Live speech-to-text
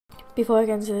Before I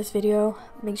get into this video,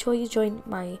 make sure you join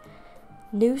my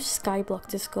new skyblock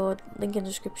Discord, link in the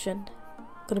description.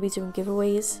 Gonna be doing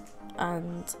giveaways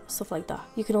and stuff like that.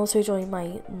 You can also join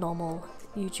my normal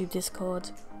YouTube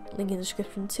Discord, link in the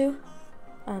description too,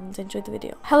 and enjoy the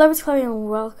video. Hello, it's Chloe and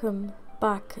welcome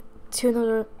back to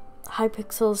another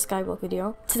hypixel skyblock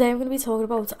video. Today I'm going to be talking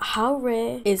about how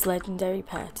rare is legendary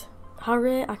pet. How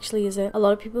rare actually is it? A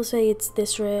lot of people say it's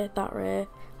this rare, that rare,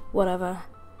 whatever,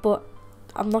 but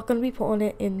I'm not going to be putting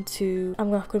it into,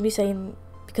 I'm not going to be saying,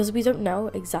 because we don't know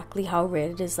exactly how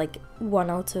rare it is, like 1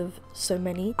 out of so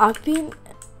many. I've been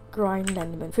grinding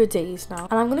Enderman for days now,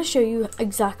 and I'm going to show you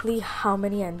exactly how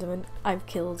many Enderman I've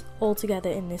killed altogether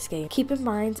in this game. Keep in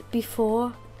mind,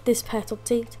 before this pet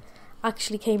update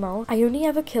actually came out, I only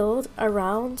ever killed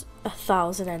around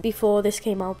 1,000 Enderman before this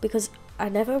came out, because I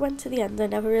never went to the end. I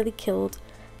never really killed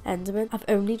Enderman. I've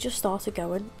only just started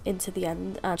going into the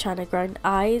end and trying to grind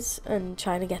eyes and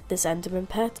trying to get this Enderman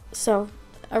pet. So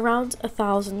around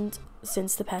 1,000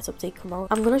 since the pet update come out.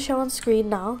 I'm going to show on screen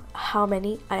now how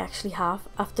many I actually have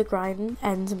after grinding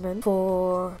Enderman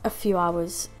for a few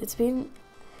hours.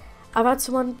 I've had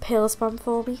someone pill spam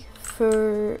for me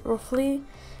for roughly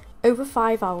over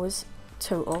 5 hours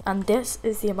total, and this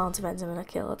is the amount of Enderman I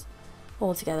killed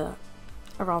altogether,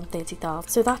 around 30,000.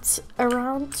 So that's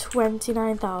around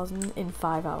 29,000 in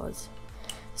 5 hours.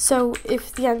 So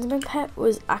if the Enderman pet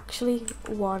was actually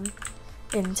 1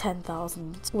 in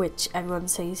 10,000, which everyone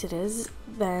says it is,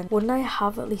 then wouldn't I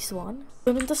have at least one?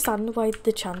 I don't understand why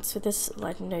the chance for this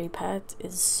legendary pet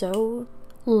is so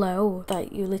low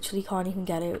that you literally can't even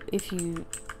get it if you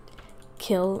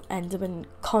kill Enderman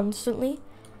constantly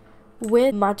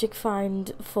with magic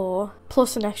find 4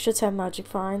 plus an extra 10 magic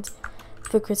find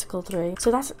for critical 3. So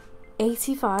that's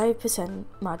 85%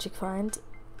 magic find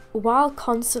while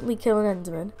constantly killing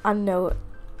Enderman and no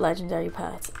legendary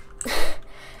pet.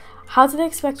 How do they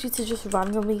expect you to just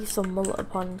randomly stumble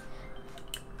upon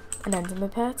an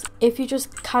Enderman pet? If you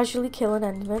just casually kill an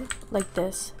Enderman like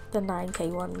this, the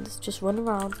 9k ones, just run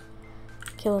around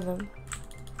killing them,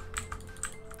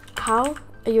 how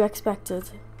are you expected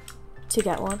to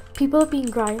get one? People have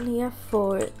been grinding here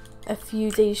for a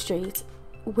few days straight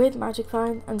with magic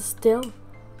find and still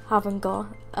haven't got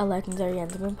a legendary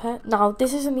Enderman pet. Now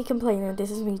this isn't me complaining,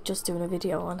 this is me just doing a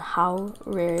video on how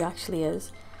rare it actually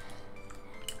is.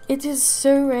 It is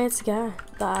so rare to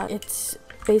get that it's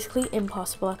basically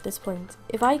impossible at this point.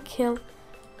 If I kill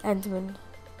Enderman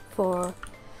for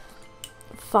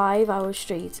 5 hours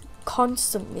straight,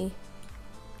 constantly,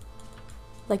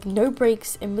 like no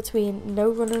breaks in between, no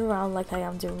running around like I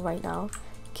am doing right now,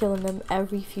 killing them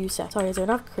every few seconds. Sorry, I don't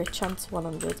have crit chance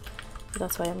 100, but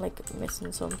that's why I'm like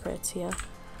missing some crits here.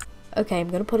 Okay, I'm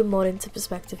gonna put it more into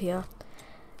perspective here.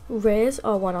 Rares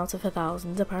are 1 out of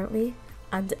 1,000 apparently,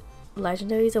 and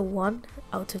legendaries are 1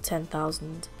 out of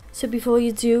 10,000. So before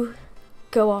you do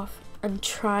go off and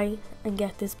try and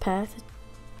get this pet,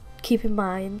 keep in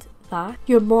mind that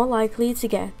you're more likely to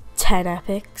get 10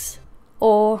 epics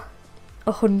or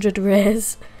 100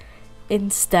 rares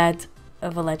instead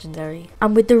of a legendary.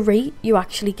 And with the rate you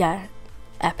actually get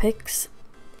epics,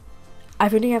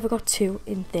 I've only ever got 2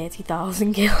 in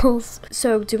 30,000 kills.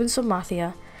 So doing some math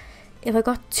here, if I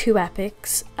got 2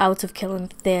 epics out of killing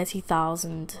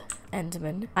 30,000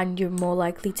 Enderman, and you're more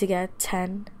likely to get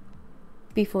 10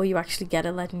 before you actually get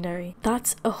a legendary,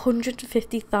 that's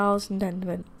 150,000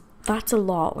 Enderman. That's a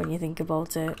lot when you think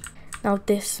about it. Now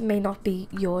this may not be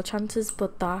your chances,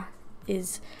 but that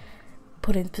is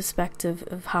put in perspective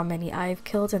of how many I've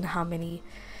killed and how many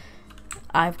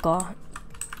I've got.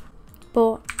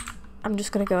 But I'm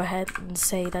just gonna go ahead and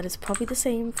say that it's probably the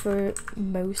same for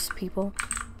most people,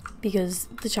 because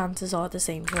the chances are the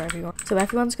same for everyone. So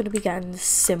everyone's going to be getting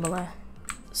similar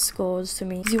scores to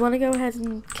me. So you want to go ahead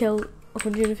and kill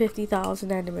 150,000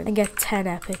 Endermen and get 10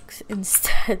 epics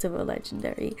instead of a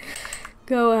legendary.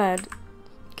 Go ahead.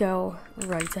 Go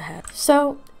right ahead.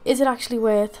 So, is it actually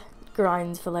worth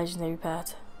grind for legendary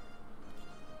pet?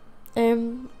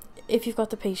 If you've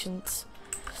got the patience,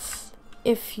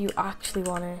 if you actually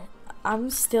want it,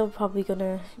 I'm still probably going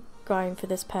to grind for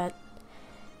this pet.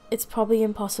 It's probably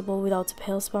impossible without a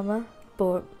pill spammer,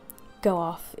 but go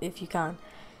off if you can.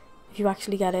 If you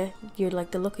actually get it, you're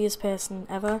like the luckiest person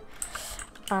ever.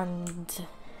 And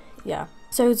yeah.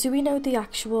 So do we know the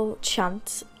actual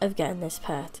chance of getting this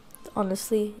pet?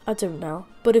 Honestly, I don't know.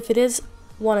 But if it is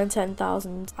 1 in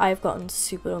 10,000, I've gotten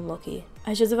super unlucky.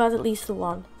 I should have had at least the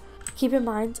 1. Keep in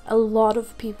mind, a lot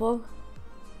of people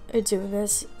are doing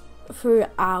this for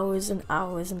hours and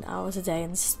hours and hours a day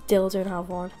and still don't have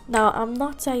one. Now, I'm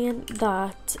not saying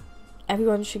that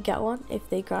everyone should get one if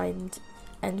they grind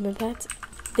Enderman pet.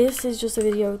 this is just a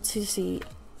video to see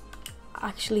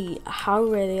actually how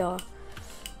rare they are,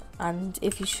 and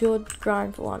if you should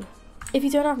grind for one. If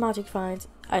you don't have magic find,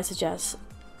 I suggest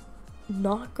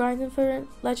not grinding for a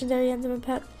legendary enderman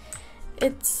pet.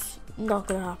 It's not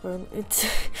gonna happen. It's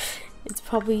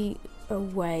probably a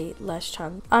way less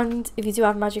chance. And if you do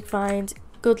have magic find,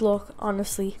 good luck,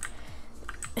 honestly.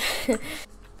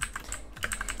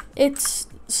 It's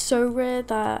so rare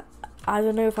that I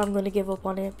don't know if I'm gonna give up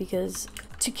on it, because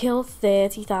to kill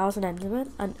 30,000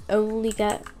 endermen and only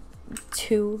get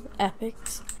 2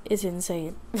 epics is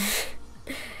insane.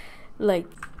 Like,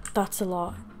 that's a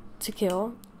lot to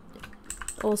kill.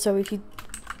 Also, if you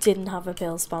didn't have a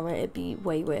pill spammer, it'd be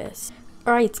way worse.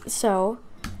 Alright, so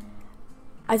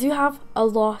I do have a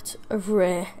lot of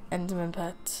rare enderman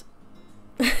pets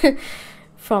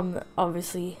from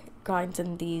obviously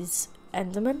grinding these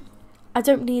endermen. I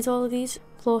don't need all of these,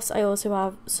 plus I also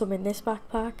have some in this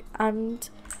backpack and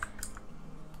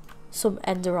some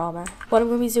ender armor. What I'm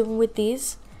going to be doing with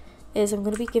these is I'm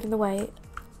going to be giving them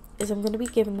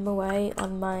away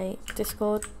on my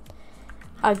Discord.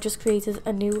 I've just created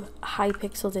a new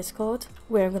hypixel Discord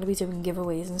where I'm going to be doing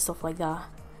giveaways and stuff like that.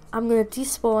 I'm going to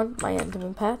despawn my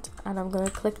enderman pet and I'm going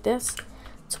to click this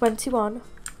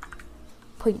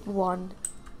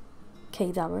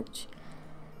 21.1k damage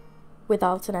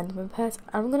without an enderman pet.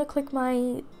 I'm going to click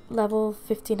my level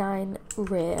 59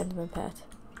 rare enderman pet,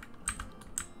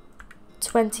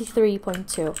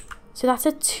 23.2. So that's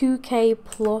a 2k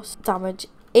plus damage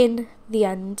in the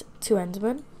end to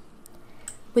enderman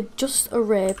with just a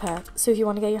rare pet. So if you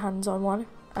want to get your hands on one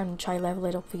and try level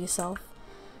it up for yourself,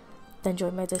 then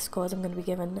join my Discord. I'm going to be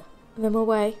giving them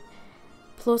away,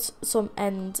 plus some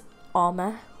end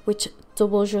armor, which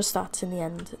doubles your stats in the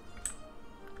end,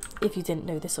 if you didn't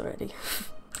know this already.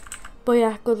 But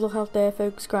yeah, good luck out there,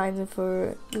 folks, grinding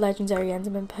for legendary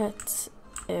enderman pets.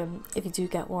 If you do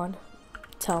get one,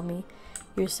 tell me.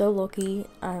 You're so lucky.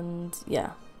 And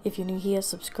yeah, if you're new here,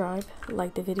 subscribe,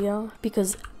 like the video,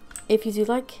 because if you do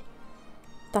like,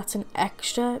 that's an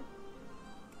extra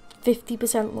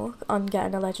 50% luck on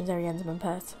getting a legendary enderman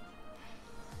pet.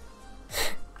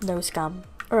 No scam.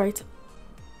 Alright,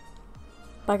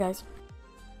 bye guys.